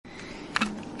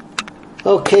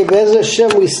Okay, Be'ez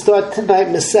Hashem, we start tonight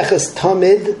Maseches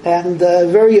Tamid, and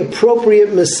very appropriate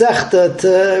Masechta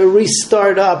to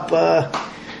restart up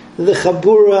the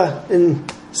Chabura,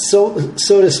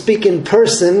 so to speak, in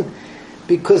person,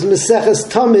 because Maseches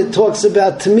Tamid talks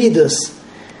about Tamidus,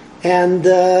 and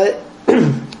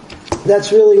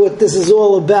that's really what this is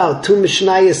all about. 2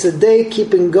 Mishnayos a day,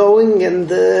 keeping going, and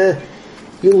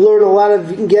you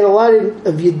can get a lot of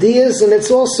ideas, and it's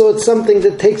something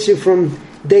that takes you from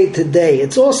day to day.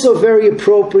 It's also very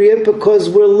appropriate because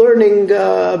we're learning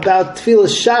about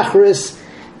Tfilas Shachris,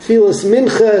 Tfilas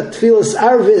Mincha, Tfilas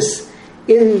Arvis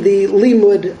in the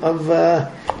Limud of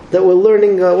that we're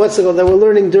learning. That we're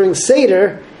learning during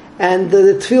Seder, and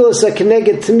the Tfilas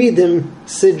HaKeneged Tamidim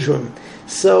Sidron.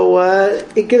 So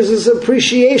it gives us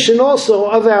appreciation also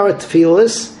of our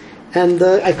Tfilas. And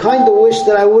I kind of wish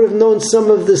that I would have known some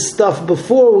of this stuff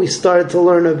before we started to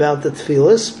learn about the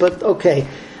Tfilas. But okay.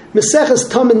 Maseches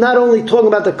Tamid not only talking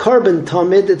about the carbon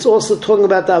Tamid, it's also talking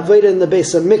about the Avodah in the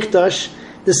Beis HaMikdash,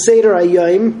 the Seder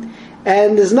Hayom,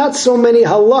 and there's not so many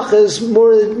halachas,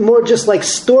 more just like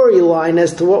storyline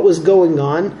as to what was going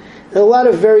on, and a lot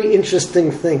of very interesting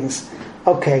things.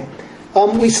 Okay,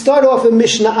 we start off in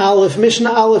Mishnah Aleph. Mishnah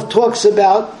Aleph talks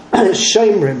about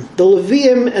Shomrim, the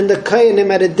Leviim and the Kohanim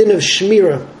had a din of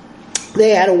Shmirah.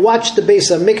 They had to watch the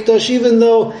Beis HaMikdash, even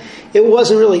though it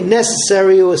wasn't really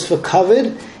necessary, it was for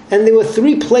kavod. And there were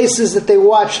 3 places that they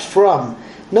watched from.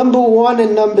 Number 1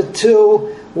 and number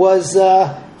 2 was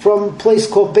from a place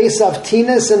called Beis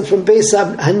Avtinas and from Beis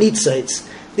Hanitzitz.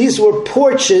 These were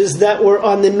porches that were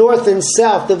on the north and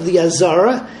south of the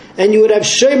Azara, and you would have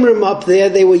shomrim up there.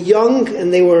 They were young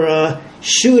and they were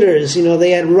shooters.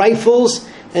 They had rifles,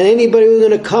 and anybody who was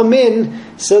going to come in,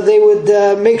 so they would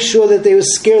make sure that they would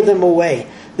scare them away.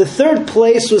 The 3rd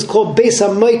place was called Beis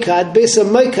HaMoikad. Beis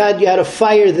HaMoikad, you had a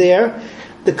fire there.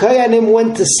 The Kohanim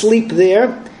went to sleep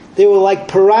there. They were like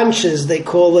paranchas, they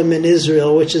call them in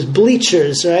Israel, which is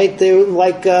bleachers, right? They were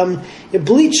like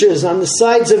bleachers on the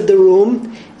sides of the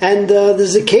room, and the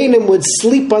Zakanim would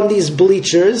sleep on these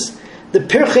bleachers. The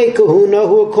Pirchei Kahuna,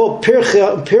 who were called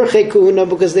Pirchei Kahuna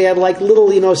because they had like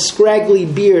little, scraggly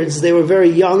beards, they were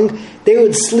very young, they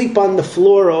would sleep on the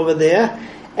floor over there.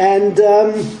 And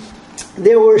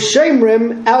there were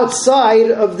Shomrim outside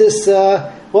of this,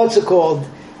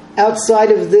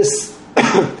 outside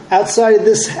of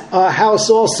this house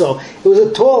also. It was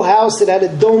a tall house. It had a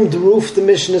domed roof, the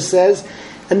Mishnah says.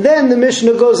 And then the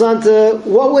Mishnah goes on to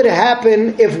what would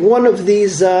happen if one of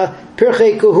these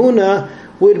Pirchei Kahuna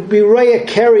would be Raya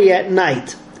Keri at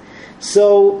night.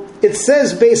 So it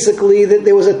says basically that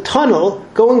there was a tunnel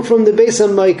going from the Beis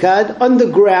HaMoikad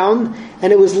underground,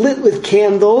 and it was lit with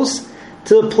candles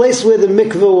to the place where the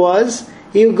mikveh was.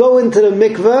 He would go into the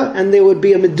mikveh, and there would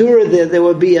be a medura there. There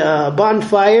would be a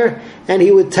bonfire, and he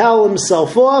would towel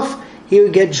himself off. He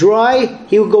would get dry.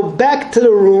 He would go back to the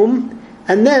room,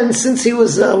 and then since he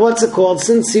was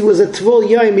since he was a tvul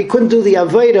yom, he couldn't do the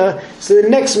avodah. So the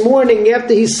next morning,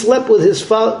 after he slept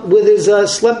slept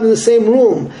in the same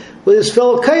room with his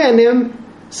fellow kohanim,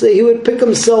 so he would pick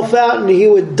himself out and he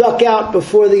would duck out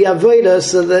before the avodah,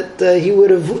 so that he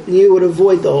would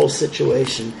avoid the whole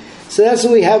situation. So that's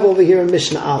what we have over here in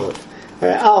Mishnah Aleph. All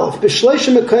right, Aleph.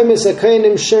 B'shloshim mekoymes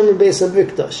hakohanim shomrim Beis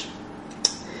HaMikdash.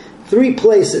 3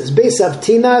 places. Beis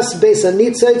Avtinas, Beis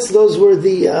Hanitzitz, those were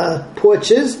the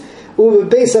porches. Uve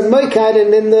Beis HaMoikad,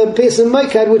 and in the Beis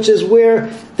HaMoikad, which is where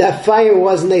that fire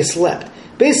was and they slept.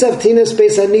 Beis Avtinas,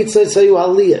 Beis Hanitzitz, hayu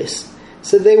aliyos.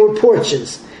 So they were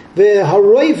porches.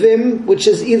 Ve'haroivim, which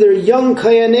is either young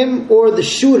kohanim or the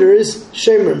shooters,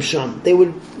 shomrim sham. They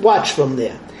would watch from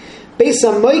there. Beis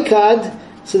HaMoikad,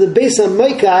 so the Beis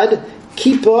HaMoikad,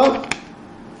 Kippah,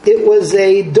 it was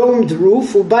a domed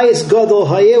roof. Ubayis Gadol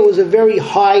Hayeh, it was a very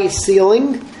high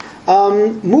ceiling.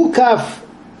 Mukaf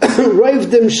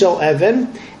Roivdim Shel Even,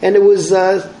 and it was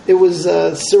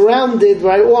surrounded,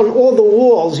 right, on all the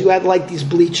walls. You had like these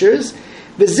bleachers.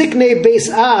 V'ziknei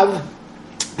Beis Av,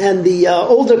 and the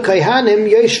older Kohanim,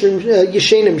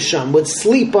 Yeshenim Sham, would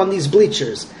sleep on these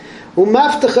bleachers. And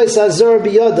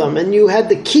you had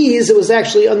the keys, it was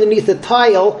actually underneath a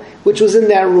tile which was in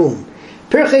that room.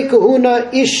 Pirchei Kahuna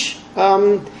ish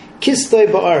kistoi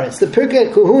ba'aretz. The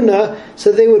Pirchei Kahuna,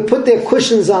 so they would put their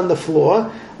cushions on the floor.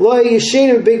 Lo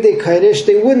yishenim bigdei kodesh.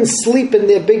 They wouldn't sleep in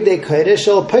their bigdei kodesh.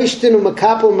 Al paishtinu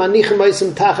makapel manichem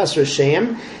oisim tachas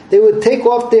rosheim. They would take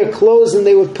off their clothes and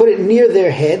they would put it near their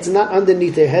heads, not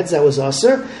underneath their heads. That was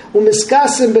aser.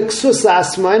 Umiskasim beksus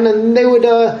asman, and they would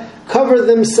cover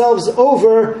themselves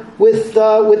over with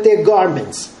their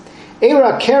garments.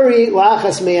 Eira Keri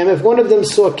la'achas me'em. If one of them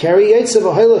saw Keri, Yetzav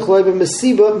ha'holech loy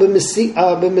b'mesiba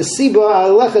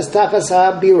alechas tachas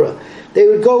ha'abira. They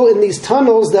would go in these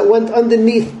tunnels that went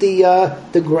underneath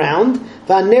the ground.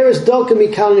 There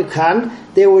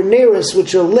were neros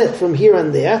which are lit from here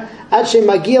and there. Until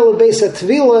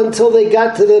they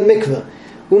got to the mikveh.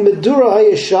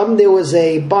 There was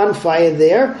a bonfire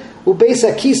there. Ubeis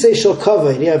Akisei Shel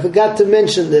Kavod. Yeah, I forgot to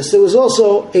mention this. There was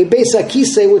also a Beis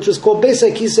Akisei, which was called Beis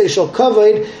Akisei Shel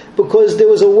Kavod, because there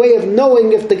was a way of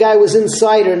knowing if the guy was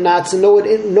inside or not, so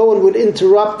no one would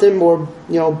interrupt him or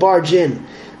barge in.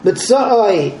 But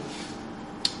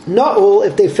Na'ul,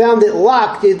 if they found it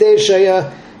locked, Yedei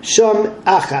Shaya Sham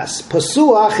Achas.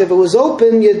 Pasuach, if it was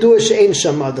open, Yedua She'en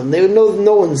Sham Adam. They would know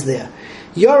no one's there.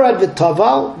 Yorad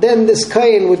v'taval, then this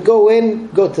kohen would go to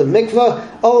the mikveh,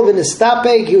 olav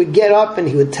v'nistapeg, he would get up and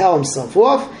he would tell himself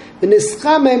off,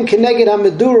 v'nischamem keneged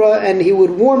ha-medura, and he would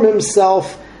warm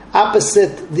himself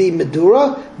opposite the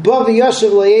medura, ba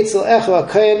v'yashav la'yetzel echo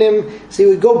ha-kohenim, so he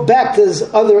would go back to his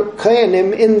other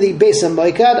kohenim in the Beis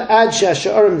HaMoikad, ad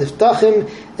she'asha'arim niftachim,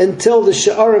 until the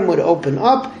sha'arim would open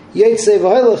up, yetzei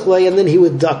v'hoilech lay, and then he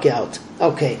would duck out.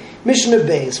 Okay, Mishnah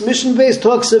Beis. Mishnah Beis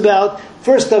talks about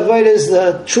first avodah is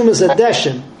the Trumas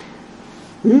Adeshin.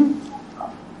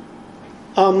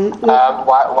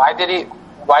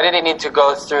 Why did he need to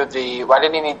go through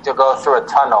a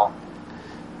tunnel?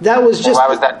 That was just. Why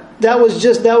was that? That was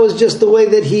just the way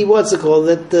that he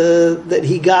that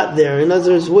he got there. In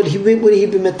other words, would he be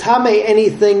metame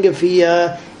anything if he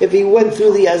went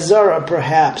through the Azara?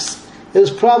 Perhaps it was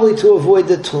probably to avoid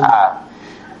the tumah.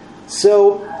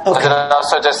 So okay. Was it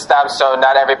also just so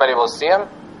not everybody will see him?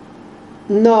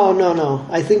 No.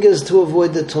 I think it was to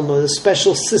avoid the tumah. The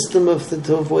special system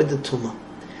to avoid the tumah.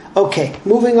 Okay,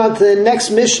 moving on to the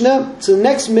next Mishnah. So the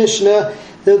next Mishnah,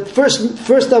 the first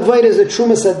avodah is a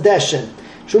Trumas Adeshin.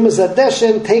 Trumas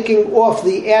Adeshin, taking off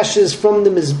the ashes from the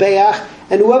Mizbeach,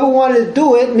 and whoever wanted to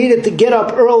do it needed to get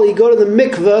up early, go to the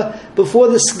mikveh before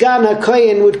the Sgan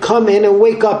HaKohen would come in and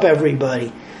wake up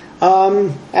everybody.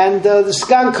 And the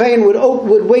Sgan Kohen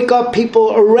would wake up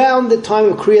people around the time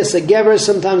of Kriyas HaGever,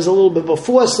 sometimes a little bit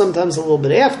before, sometimes a little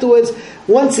bit afterwards.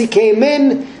 Once he came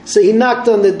in, so he knocked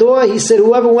on the door, he said,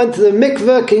 whoever went to the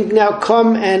mikveh can now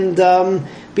come and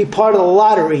be part of the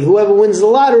lottery. Whoever wins the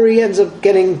lottery ends up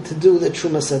getting to do the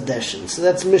Trumas Adeshin. So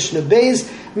that's Mishnah Beis.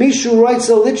 Mishu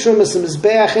Reitzel Litrumas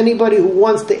Mizbeach, anybody who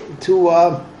wants to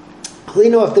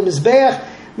clean off the Mizbeach,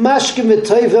 Mashkim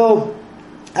V'Toivel,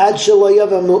 Ad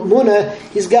Shalayava Mumuna,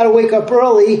 he's got to wake up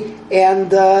early and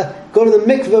go to the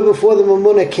mikveh before the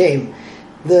Mumuna came.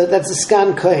 That's the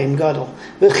Sgan Kohen Gadol.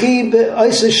 V'chi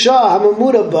be'ezer shah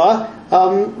hamamuna ba,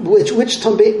 which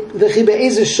time v'chi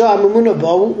be'ezer shah hamamuna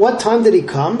ba? What time did he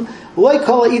come? Loy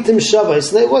kol itim Shabbos.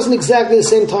 So it wasn't exactly the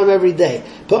same time every day.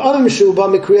 But adam shu ba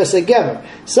mikriyas hagever.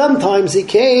 Sometimes he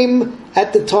came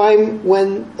at the time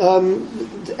when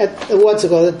at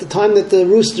the time that the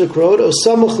rooster crowed, or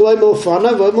samuch loy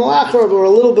milfanav, or a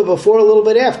little bit before, a little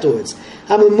bit afterwards.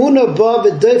 Hamamuna ba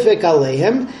v'doifek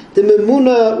aleihem. The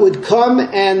Memuna would come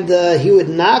and he would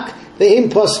knock. They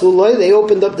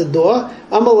opened up the door.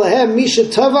 Amalahem Misha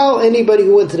Taval, anybody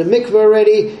who went to the mikveh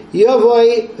already,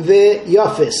 Yavoy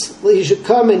ve'yafis. He should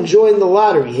come and join the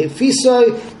lottery.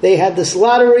 Hefisoi, they had this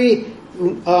lottery,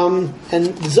 and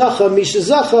Zacha, Misha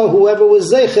Zacha, whoever was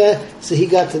Zecha, so he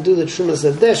got to do the Trumas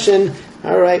Adeshin.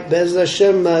 All right, Bez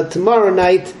Hashem, tomorrow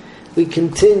night we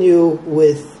continue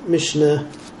with Mishnah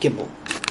Gimel.